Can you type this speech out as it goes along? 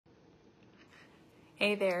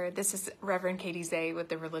Hey there, this is Reverend Katey Zeh with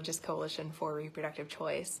the Religious Coalition for Reproductive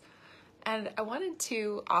Choice. And I wanted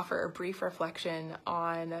to offer a brief reflection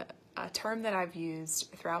on a term that I've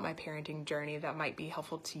used throughout my parenting journey that might be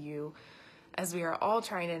helpful to you as we are all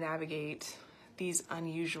trying to navigate these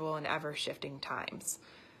unusual and ever-shifting times.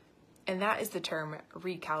 And that is the term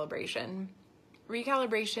recalibration.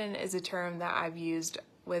 Recalibration is a term that I've used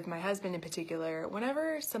with my husband in particular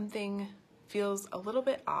whenever something feels a little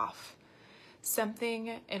bit off.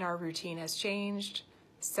 Something in our routine has changed,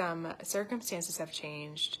 some circumstances have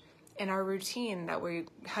changed, and our routine that we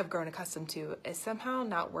have grown accustomed to is somehow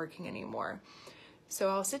not working anymore. So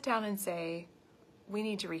I'll sit down and say, we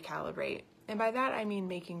need to recalibrate. And by that, I mean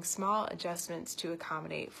making small adjustments to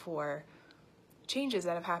accommodate for changes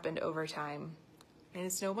that have happened over time. And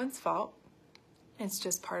it's no one's fault. It's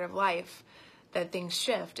just part of life that things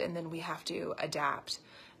shift and then we have to adapt.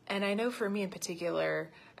 And I know for me in particular,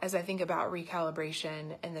 as I think about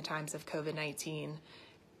recalibration in the times of COVID-19,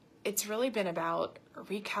 it's really been about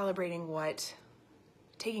recalibrating what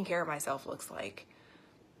taking care of myself looks like.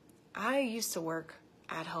 I used to work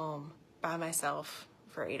at home by myself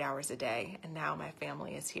for 8 hours a day, and now my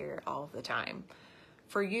family is here all of the time.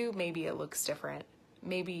 For you, maybe it looks different.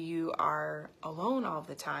 Maybe you are alone all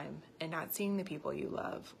the time and not seeing the people you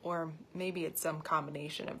love, or maybe it's some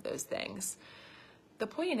combination of those things. The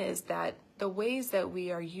point is that the ways that we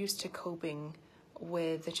are used to coping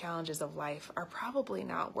with the challenges of life are probably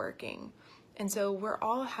not working. And so we're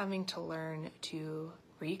all having to learn to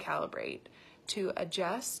recalibrate, to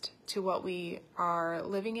adjust to what we are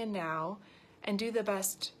living in now and do the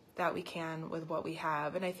best that we can with what we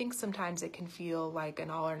have. And I think sometimes it can feel like an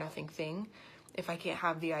all or nothing thing. If I can't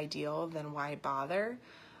have the ideal, then why bother?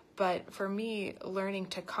 But for me, learning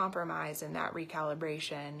to compromise in that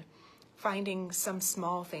recalibration, finding some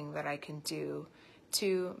small thing that I can do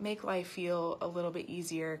to make life feel a little bit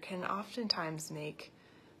easier can oftentimes make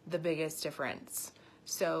the biggest difference.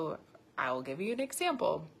 So I will give you an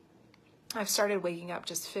example. I've started waking up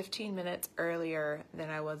just 15 minutes earlier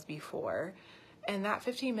than I was before, and that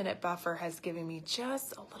 15-minute buffer has given me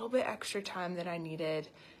just a little bit extra time that I needed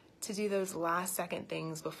to do those last second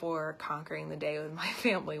things before conquering the day when my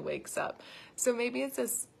family wakes up. So maybe it's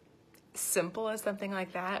as simple as something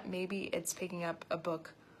like that. Maybe it's picking up a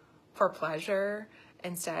book for pleasure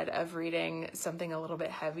instead of reading something a little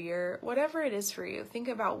bit heavier. Whatever it is for you, think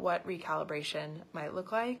about what recalibration might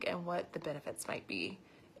look like and what the benefits might be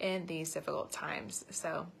in these difficult times.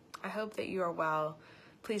 So I hope that you are well.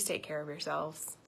 Please take care of yourselves.